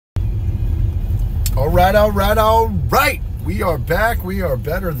All right. We are back. We are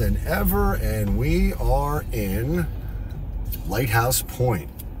better than ever, and we are in Lighthouse Point.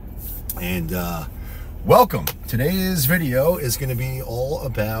 And welcome. Today's video is going to be all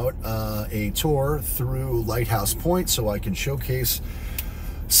about a tour through Lighthouse Point, so I can showcase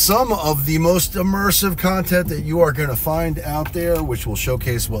some of the most immersive content that you are going to find out there, which will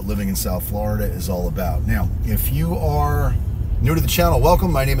showcase what living in South Florida is all about. Now, if you are new to the channel,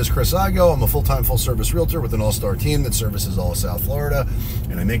 welcome. My name is Chris Igoe. I'm a full-time, full-service realtor with an all-star team that services all of South Florida,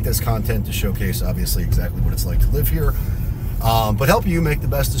 and I make this content to showcase, obviously, exactly what it's like to live here, but help you make the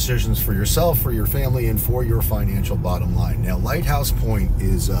best decisions for yourself, for your family, and for your financial bottom line. Now, Lighthouse Point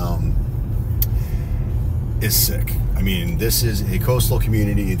is sick. I mean, this is a coastal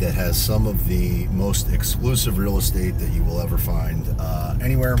community that has some of the most exclusive real estate that you will ever find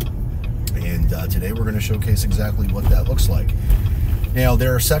anywhere. And today we're going to showcase exactly what that looks like. Now,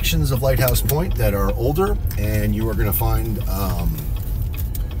 there are sections of Lighthouse Point that are older, and you are going to find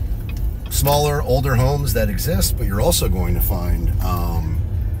smaller, older homes that exist, but you're also going to find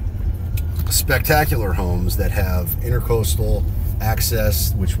spectacular homes that have intercoastal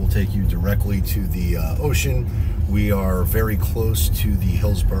access, which will take you directly to the ocean. We are very close to the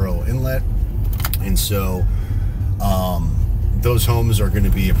Hillsborough Inlet, and so those homes are going to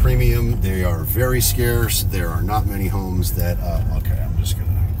be a premium. They are very scarce. There are not many homes that, okay, I'm just going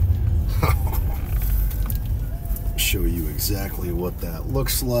to show you exactly what that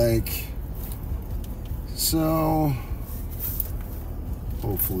looks like. So,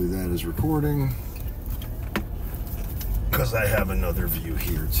 hopefully that is recording, because I have another view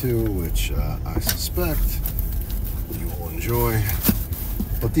here too, which I suspect you will enjoy.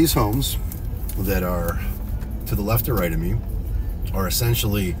 But these homes that are to the left or right of me are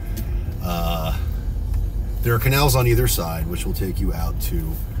essentially, there are canals on either side, which will take you out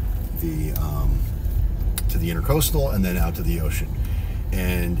to the intercoastal and then out to the ocean.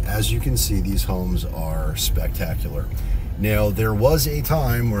 And as you can see, these homes are spectacular. Now, there was a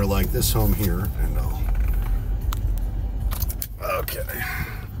time where, like this home here, and okay,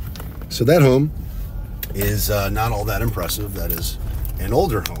 so that home is not all that impressive. That is an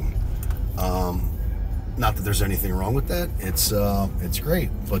older home. Not that there's anything wrong with that. It's great,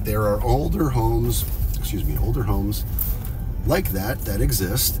 but there are older homes, older homes like that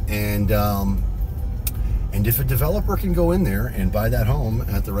exist, and if a developer can go in there and buy that home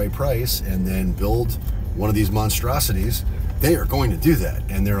at the right price and then build one of these monstrosities, they are going to do that.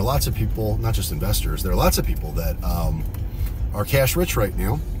 And there are lots of people, not just investors, there are lots of people that are cash rich right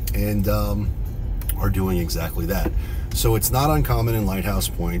now and are doing exactly that. So it's not uncommon in Lighthouse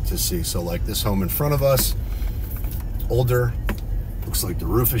Point to see, so like this home in front of us, older, looks like the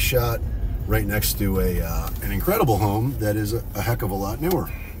roof is shot, right next to an incredible home that is a heck of a lot newer.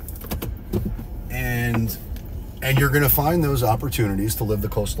 And you're going to find those opportunities to live the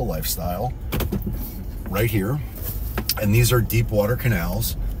coastal lifestyle right here. And these are deep water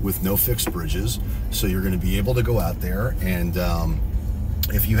canals with no fixed bridges, so you're going to be able to go out there and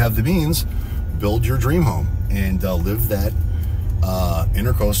if you have the means, build your dream home and live that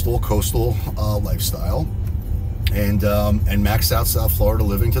intercoastal, coastal lifestyle, and max out South Florida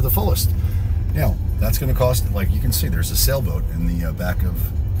living to the fullest. Now, that's going to cost, like you can see, there's a sailboat in the back of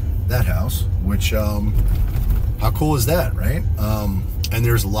that house, which how cool is that, right? And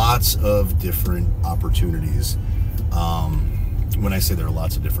there's lots of different opportunities. When I say there are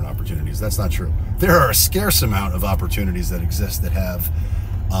lots of different opportunities, that's not true. There are a scarce amount of opportunities that exist that have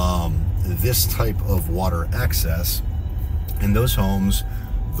this type of water access, and those homes,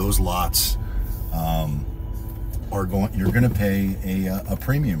 those lots, you're going to pay a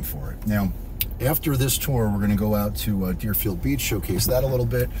premium for it. Now, after this tour, we're going to go out to Deerfield Beach, showcase that a little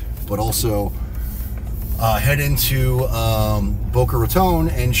bit, but also head into Boca Raton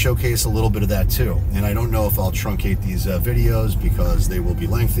and showcase a little bit of that too. And I don't know if I'll truncate these videos because they will be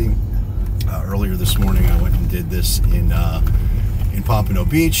lengthy. Earlier this morning, I went and did this in Pompano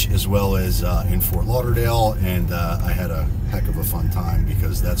Beach as well as in Fort Lauderdale, and I had a heck of a fun time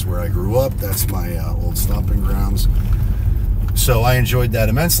because that's where I grew up. That's my old stomping grounds. So I enjoyed that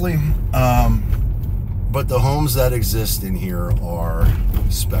immensely. But the homes that exist in here are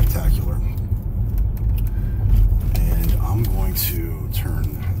spectacular. And I'm going to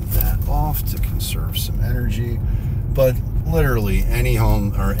turn that off to conserve some energy. But literally any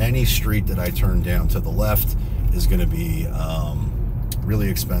home or any street that I turn down to the left is going to be really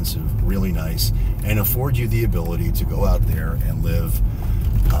expensive, really nice, and afford you the ability to go out there and live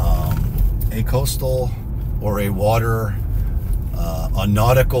a coastal or a water, a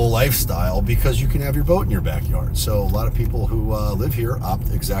nautical lifestyle, because you can have your boat in your backyard. So a lot of people who live here opt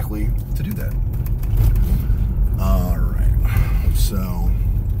exactly to do that. All right, so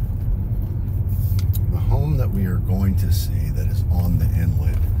the home that we are going to see that is on the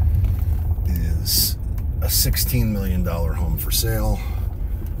inlet is a $16 million home for sale,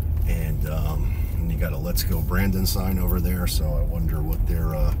 and you got a Let's Go Brandon sign over there, so I wonder what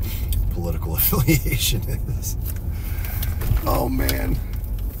their political affiliation is. Oh man,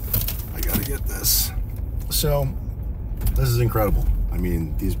 I gotta get this. So this is incredible. I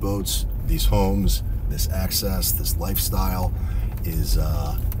mean, these boats, these homes, this access, this lifestyle is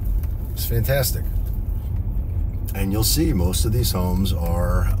fantastic. And you'll see most of these homes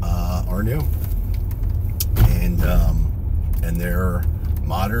are new, and they're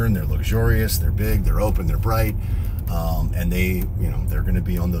modern, they're luxurious, they're big, they're open, they're bright, and they're going to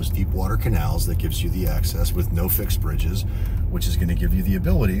be on those deep water canals that gives you the access with no fixed bridges, which is going to give you the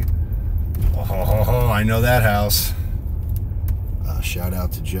ability. Oh, I know that house. Shout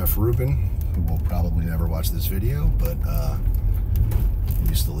out to Jeff Rubin, who will probably never watch this video, but he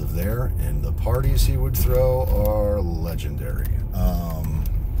used to live there, and the parties he would throw are legendary.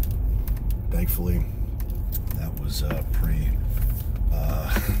 Thankfully, that was pre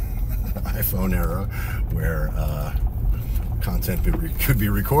iPhone era, where content could be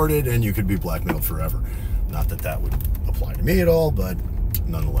recorded and you could be blackmailed forever. Not that that would apply to me at all, but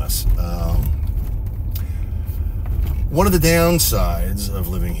nonetheless. One of the downsides of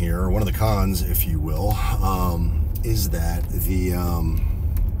living here, or one of the cons, if you will, is that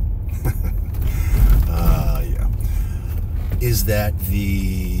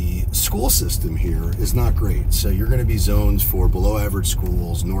the school system here is not great. So you're going to be zoned for below average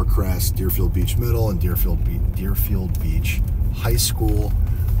schools: Norcrest, Deerfield Beach Middle, and Deerfield Beach High School.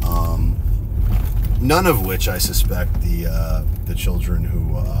 None of which I suspect the children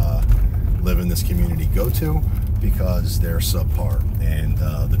who live in this community go to, because they're subpar, and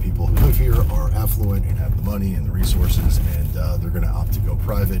the people who live here are affluent and have the money and the resources, and they're going to opt to go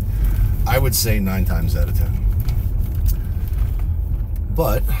private. I would say 9 times out of 10.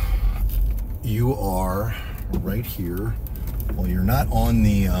 But you are right here. Well, you're not on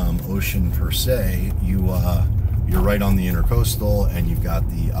the ocean per se. You're right on the intercoastal, and you've got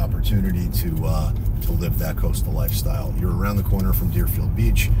the opportunity to live that coastal lifestyle. You're around the corner from Deerfield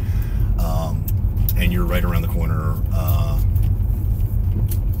Beach, and you're right around the corner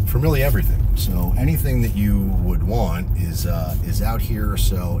from really everything. So anything that you would want is out here.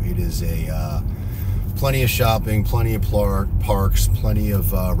 So it is plenty of shopping, plenty of parks, plenty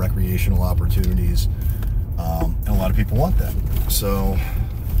of recreational opportunities, and a lot of people want that. So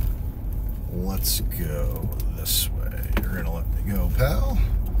let's go this way. You're gonna let me go, pal.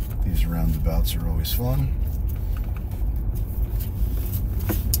 These roundabouts are always fun.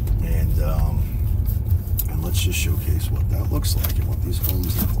 And let's just showcase what that looks like and what these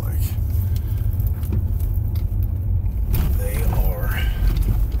homes look like. They are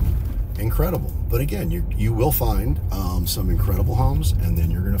incredible. But again, you will find some incredible homes, and then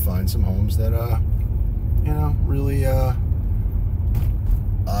you're going to find some homes that really are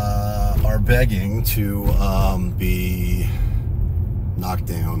begging to be knocked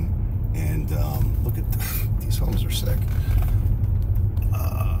down. And look at these homes are sick.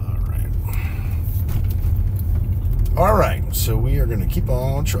 All right, so we are going to keep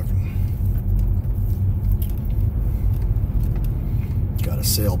on trucking. Got a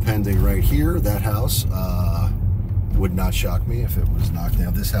sale pending right here. That house would not shock me if it was knocked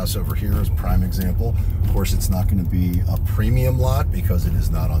down. This house over here is a prime example. Of course, it's not going to be a premium lot because it is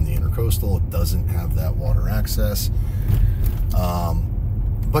not on the intercoastal. It doesn't have that water access.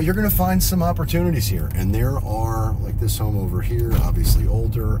 But you're going to find some opportunities here. And there are, like this home over here, obviously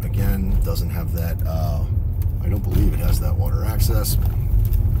older. Again, doesn't have that, I don't believe it has that water access.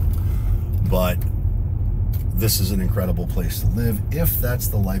 But this is an incredible place to live if that's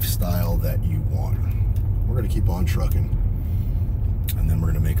the lifestyle that you want. We're going to keep on trucking, and then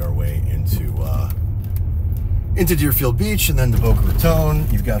we're going to make our way into Deerfield Beach and then to Boca Raton.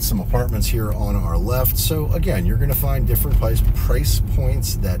 You've got some apartments here on our left. So again, you're going to find different price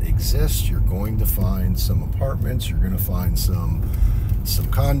points that exist. You're going to find some apartments. You're going to find some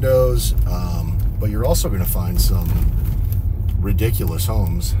condos, but you're also going to find some ridiculous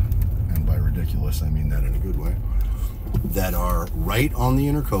homes. And by ridiculous, I mean that in a good way, that are right on the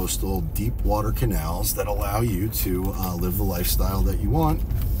intercoastal, deep water canals that allow you to live the lifestyle that you want,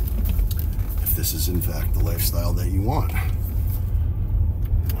 if this is in fact the lifestyle that you want.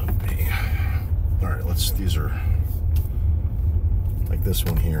 All right, these are, like this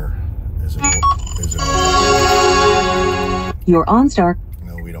one here is an You're OnStar.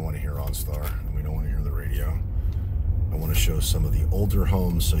 No, we don't want to hear OnStar, and we don't want to hear the radio. I want to show some of the older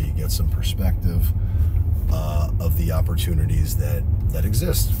homes so you get some perspective. of the opportunities that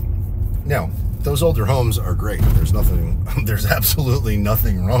exist. Now, those older homes are great. There's absolutely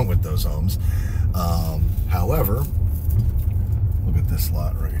nothing wrong with those homes. However, look at this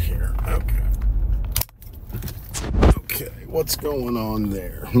lot right here. Okay, what's going on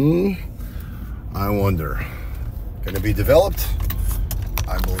there? I wonder. Going to be developed?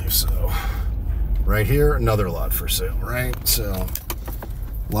 I believe so. Right here, another lot for sale, right? So,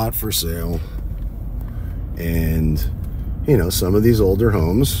 lot for sale. And, you know, some of these older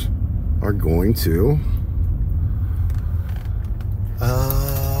homes are going to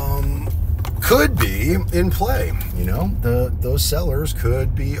could be in play. You know, those sellers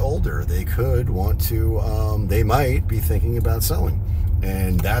could be older. They could want to they might be thinking about selling,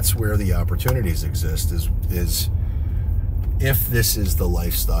 and that's where the opportunities exist, is if this is the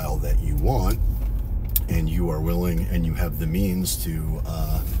lifestyle that you want and you are willing and you have the means to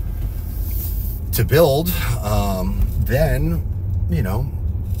build, then, you know,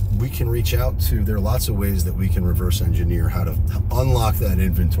 we can reach out to, there are lots of ways that we can reverse engineer how to unlock that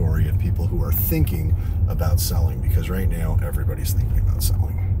inventory of people who are thinking about selling, because right now everybody's thinking about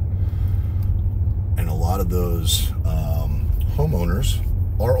selling. And a lot of those homeowners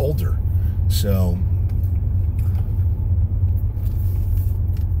are older. So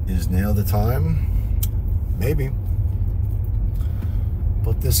is now the time? Maybe.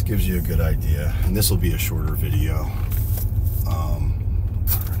 But this gives you a good idea, and this will be a shorter video.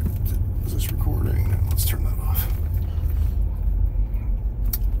 Is this recording? No, let's turn that off.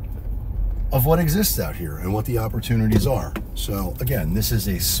 Of what exists out here and what the opportunities are. So again, this is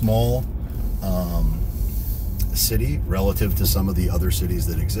a small city relative to some of the other cities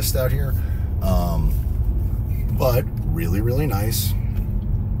that exist out here, but really, really nice,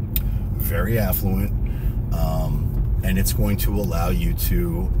 very affluent, and it's going to allow you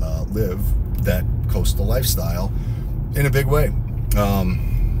to live that coastal lifestyle in a big way.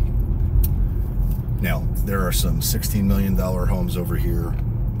 Now, there are some $16 million homes over here.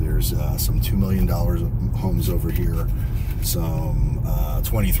 There's some $2 million homes over here, some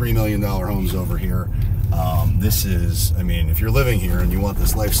 $23 million homes over here. This is, I mean, if you're living here and you want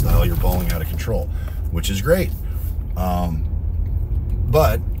this lifestyle, you're balling out of control, which is great.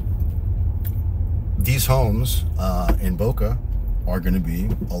 But these homes in Boca are going to be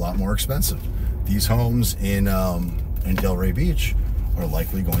a lot more expensive. These homes in Delray Beach are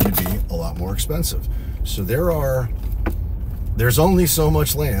likely going to be a lot more expensive. So there's only so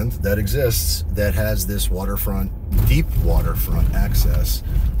much land that exists that has this waterfront, deep waterfront access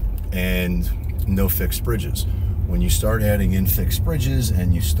and no fixed bridges. When you start adding in fixed bridges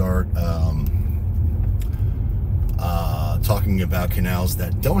and you start talking about canals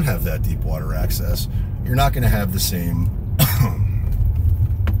that don't have that deep water access, you're not going to have the same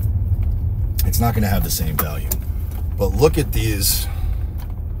it's not going to have the same value. But look at these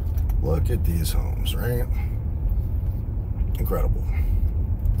homes, right? Incredible.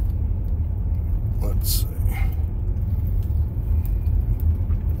 Let's see.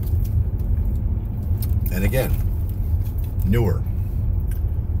 And again, newer,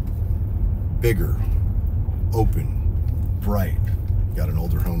 bigger, open, bright. You got an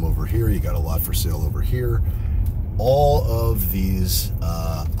older home over here, you got a lot for sale over here. All of these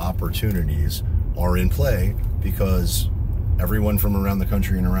opportunities are in play because everyone from around the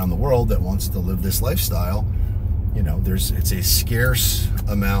country and around the world that wants to live this lifestyle, you know, it's a scarce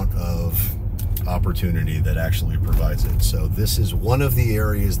amount of opportunity that actually provides it. So this is one of the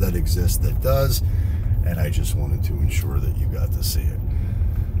areas that exists that does, and I just wanted to ensure that you got to see it.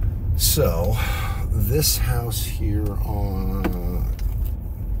 So this house here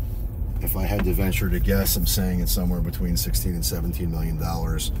if I had to venture to guess, I'm saying it's somewhere between $16 and $17 million.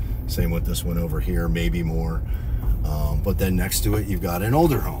 Same with this one over here, maybe more. But then next to it, you've got an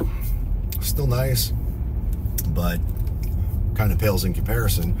older home. Still nice, but kind of pales in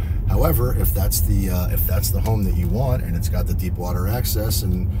comparison. However, if that's the home that you want and it's got the deep water access,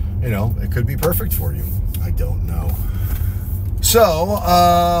 and you know, it could be perfect for you. I don't know.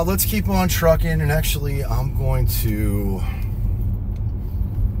 So let's keep on trucking, and actually I'll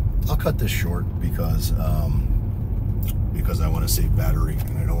cut this short because I want to save battery,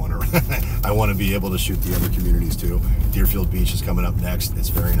 and I don't want to I want to be able to shoot the other communities too. Deerfield Beach is coming up next. It's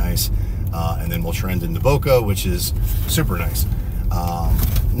very nice, and then we'll trend into Boca, which is super nice.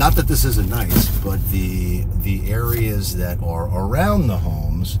 Not that this isn't nice, but the areas that are around the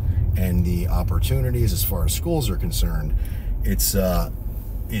homes and the opportunities as far as schools are concerned, it's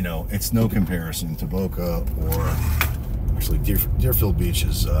you know, it's no comparison to Boca, or actually Deerfield Beach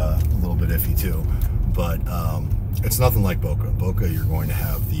is a little bit iffy too, but it's nothing like Boca. Boca, you're going to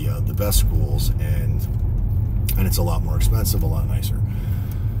have the best schools and and it's a lot more expensive, a lot nicer.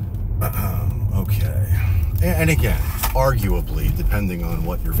 Okay. And again, arguably, depending on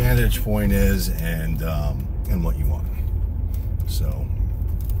what your vantage point is and what you want. So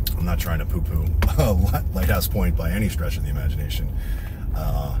I'm not trying to poo-poo Lighthouse Point by any stretch of the imagination,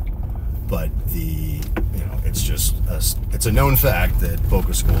 but it's just it's a known fact that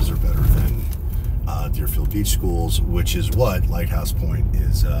Boca schools are better than Deerfield Beach schools, which is what Lighthouse Point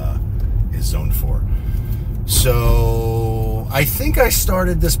is zoned for. So I think I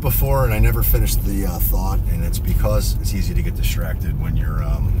started this before and I never finished the thought, and it's because it's easy to get distracted when you're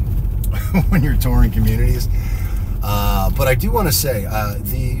when you're touring communities. But I do want to say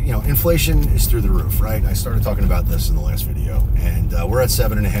inflation is through the roof, right? I started talking about this in the last video, and we're at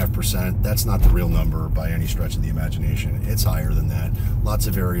 7.5%. That's not the real number by any stretch of the imagination. It's higher than that. Lots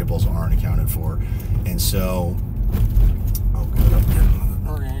of variables aren't accounted for, and so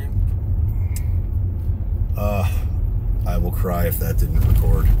I will cry if that didn't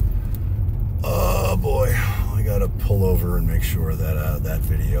record. Oh boy, I gotta pull over and make sure that that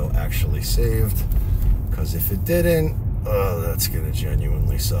video actually saved, because if it didn't, that's gonna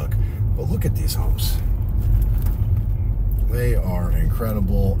genuinely suck. But look at these homes. They are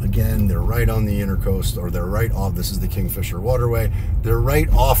incredible. Again, they're right on the intercoast, or they're right off. This is the Kingfisher Waterway. They're right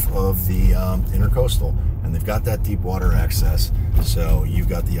off of the intercoastal, and they've got that deep water access. So you've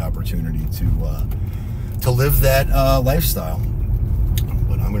got the opportunity to live that lifestyle.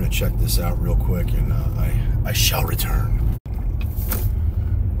 But I'm going to check this out real quick, and I shall return.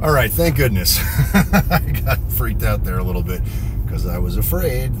 All right, thank goodness. I got freaked out there a little bit because I was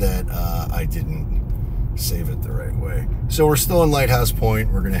afraid that I didn't save it the right way. So we're still in Lighthouse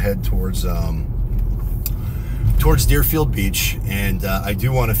Point. We're going to head towards Deerfield Beach, and I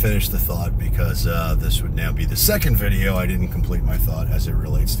do want to finish the thought, because this would now be the second video I didn't complete my thought as it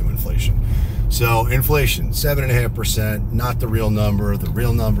relates to inflation. So inflation, 7.5%, not the real number. The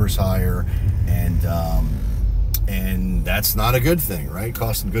real number's higher, and that's not a good thing, right?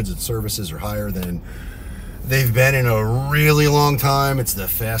 Cost of goods and services are higher than they've been in a really long time. It's the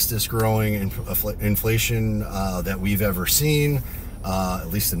fastest growing inflation that we've ever seen, at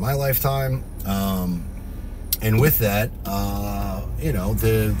least in my lifetime. And with that,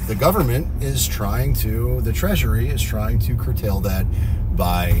 the government is trying to, the Treasury is trying to curtail that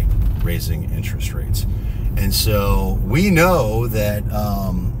by raising interest rates. And so we know that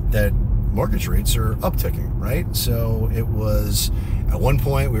that mortgage rates are upticking, right? So it was, at one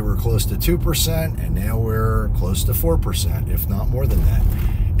point we were close to 2%, and now we're close to 4%, if not more than that.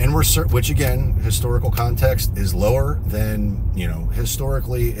 And which again, historical context is lower than,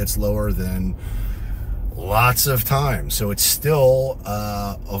 historically it's lower than lots of times. So it's still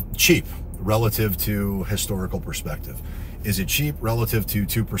cheap relative to historical perspective. Is it cheap relative to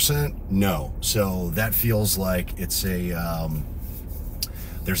 2%? No. So that feels like it's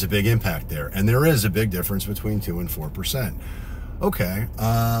there's a big impact there. And there is a big difference between 2 and 4%. Okay,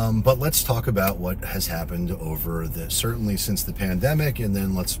 but let's talk about what has happened over certainly since the pandemic, and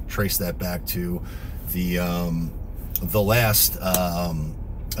then let's trace that back to the last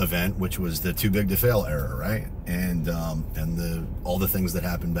event, which was the too big to fail era, right? And all the things that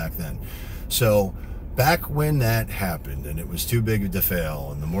happened back then. So back when that happened, and it was too big to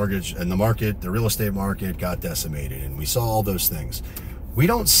fail, and the mortgage and the market, the real estate market got decimated, and we saw all those things. We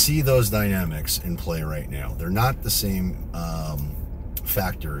don't see those dynamics in play right now. They're not the same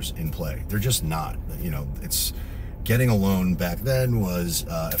factors in play. They're just not. It's getting a loan back then was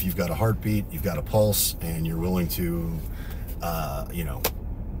if you've got a heartbeat, you've got a pulse, and you're willing to,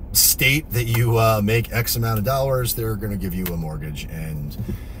 state that you make X amount of dollars, they're going to give you a mortgage, and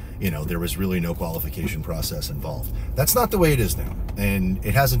there was really no qualification process involved. That's not the way it is now, and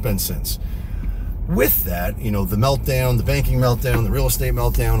it hasn't been since. With that, the meltdown, the banking meltdown, the real estate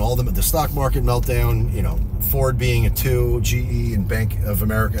meltdown, all the stock market meltdown, Ford being a 2, GE and Bank of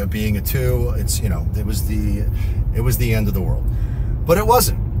America being a 2, it's, it was the end of the world. But it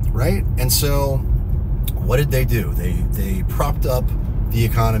wasn't, right? And so what did they do? They propped up the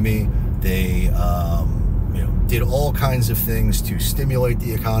economy. They did all kinds of things to stimulate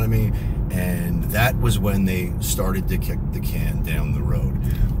the economy, and that was when they started to kick the can down the road.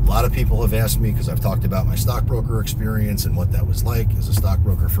 A lot of people have asked me, because I've talked about my stockbroker experience and what that was like as a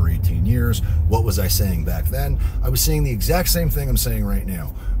stockbroker for 18 years. What was I saying back then? I was saying the exact same thing I'm saying right now,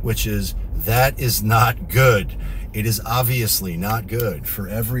 which is that is not good. It is obviously not good. For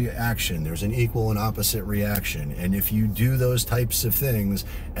every action, there's an equal and opposite reaction. And if you do those types of things,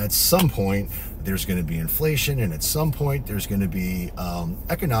 at some point, there's going to be inflation, and at some point, there's going to be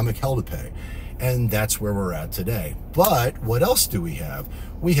economic hell to pay. And that's where we're at today. But what else do we have?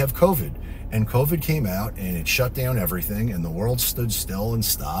 We have COVID. And COVID came out and it shut down everything, and the world stood still and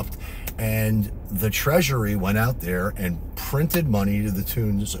stopped. And the Treasury went out there and printed money to the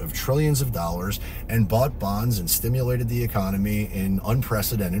tunes of trillions of dollars and bought bonds and stimulated the economy in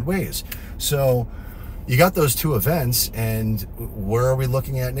unprecedented ways. So you got those two events, and where are we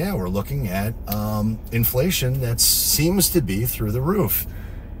looking at now? We're looking at inflation that seems to be through the roof.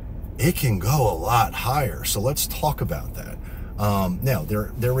 It can go a lot higher. So let's talk about that. Now,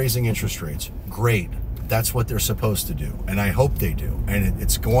 they're raising interest rates. Great. That's what they're supposed to do. And I hope they do. And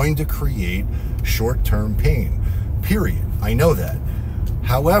it's going to create short-term pain, period. I know that.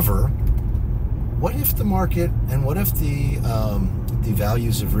 However, what if the market and what if the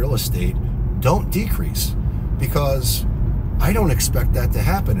values of real estate don't decrease? Because I don't expect that to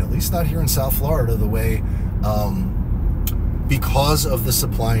happen, at least not here in South Florida, the way, because of the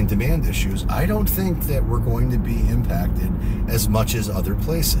supply and demand issues, I don't think that we're going to be impacted as much as other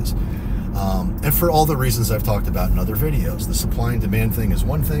places. And for all the reasons I've talked about in other videos, the supply and demand thing is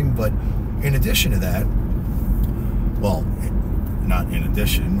one thing, but in addition to that, well, not in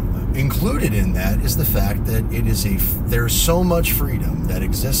addition, included in that is the fact that there's so much freedom that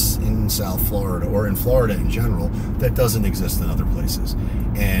exists in South Florida, or in Florida in general, that doesn't exist in other places.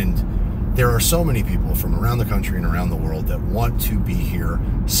 And there are so many people from around the country and around the world that want to be here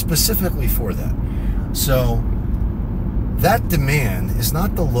specifically for that. So that demand is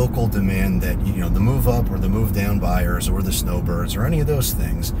not the local demand that, the move up or the move down buyers or the snowbirds or any of those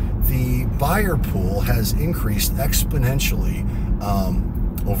things. The buyer pool has increased exponentially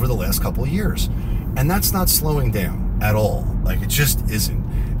over the last couple of years. And that's not slowing down at all. Like, it just isn't.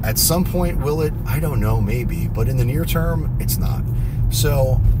 At some point, will it? I don't know, maybe. But in the near term, it's not.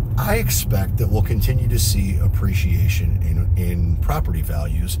 So I expect that we'll continue to see appreciation in property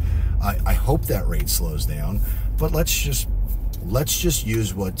values. I hope that rate slows down, but let's just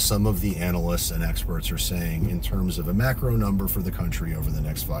use what some of the analysts and experts are saying in terms of a macro number for the country over the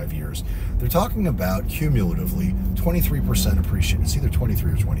next 5 years. They're talking about cumulatively 23% appreciation. It's either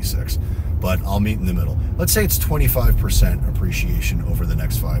 23 or 26, but I'll meet in the middle. Let's say it's 25% appreciation over the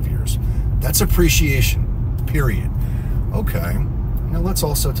next 5 years. That's appreciation, period. Okay. Now let's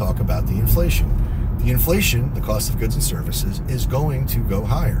also talk about the inflation. The inflation, the cost of goods and services, is going to go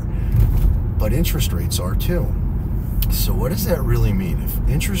higher, but interest rates are too. So what does that really mean? If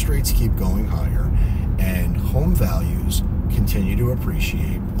interest rates keep going higher and home values continue to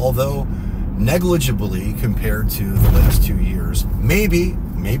appreciate, although negligibly compared to the last 2 years, maybe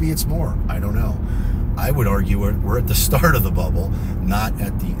it's more, I don't know. I would argue we're at the start of the bubble, not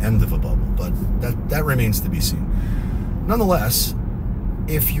at the end of a bubble, but that remains to be seen. Nonetheless,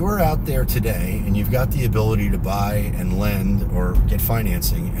 if you're out there today and you've got the ability to buy and lend or get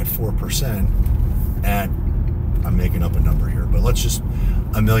financing at 4% at, I'm making up a number here, but let's just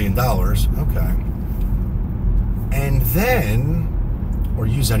 $1 million, okay. And then, or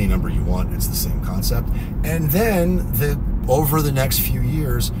use any number you want, it's the same concept. And then over the next few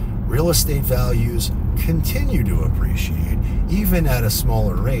years, real estate values continue to appreciate, even at a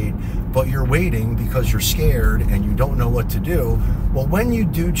smaller rate, but you're waiting because you're scared and you don't know what to do. Well, when you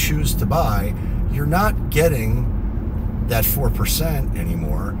do choose to buy, you're not getting that 4%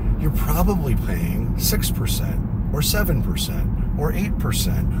 anymore. You're probably paying 6% or 7% or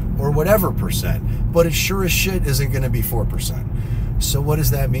 8% or whatever percent, but it sure as shit isn't going to be 4%. So what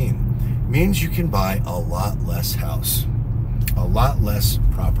does that mean? It means you can buy a lot less house, a lot less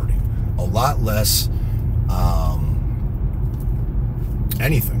property, a lot less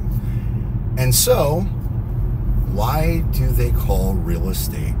anything. And so why do they call real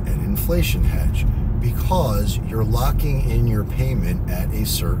estate an inflation hedge? Because you're locking in your payment at a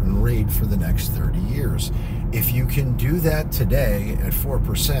certain rate for the next 30 years. If you can do that today at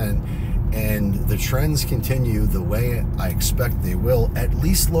 4% and the trends continue the way I expect they will, at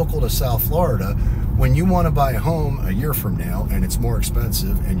least local to South Florida, when you want to buy a home a year from now and it's more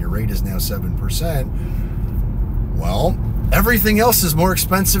expensive and your rate is now 7%, well, everything else is more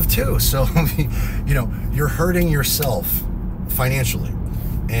expensive too. So, you're hurting yourself financially.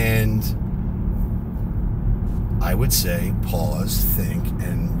 And I would say pause, think,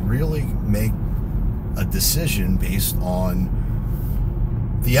 and really make a decision based on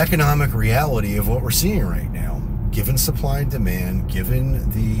the economic reality of what we're seeing right now, given supply and demand,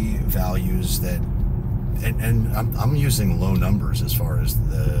 given the values that, and I'm using low numbers as far as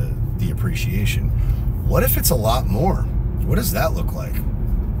the appreciation. What if it's a lot more? What does that look like?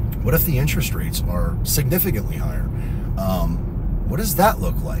 What if the interest rates are significantly higher? What does that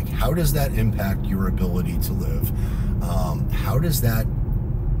look like? How does that impact your ability to live? How does that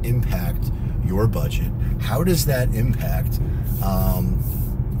impact your budget? How does that impact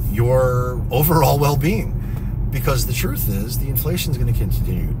your overall well-being? Because the truth is, the inflation is going to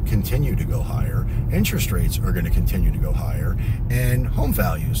continue to go higher. Interest rates are going to continue to go higher, and home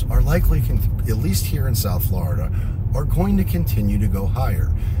values are likely, at least here in South Florida, are going to continue to go higher.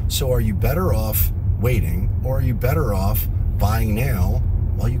 So, are you better off waiting, or are you better off buying now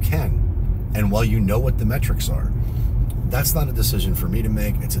while you can, and while you know what the metrics are? That's not a decision for me to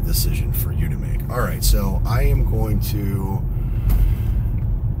make. It's a decision for you to make. All right, so I'm going to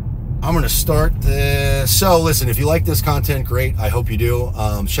start this. So listen, if you like this content, great. I hope you do.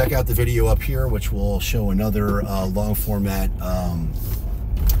 Check out the video up here, which will show another long format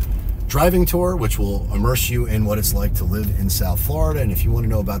driving tour, which will immerse you in what it's like to live in South Florida. And if you want to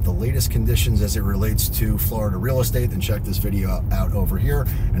know about the latest conditions as it relates to Florida real estate, then check this video out over here.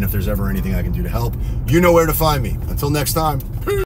 And if there's ever anything I can do to help, you know where to find me. Until next time. Peace.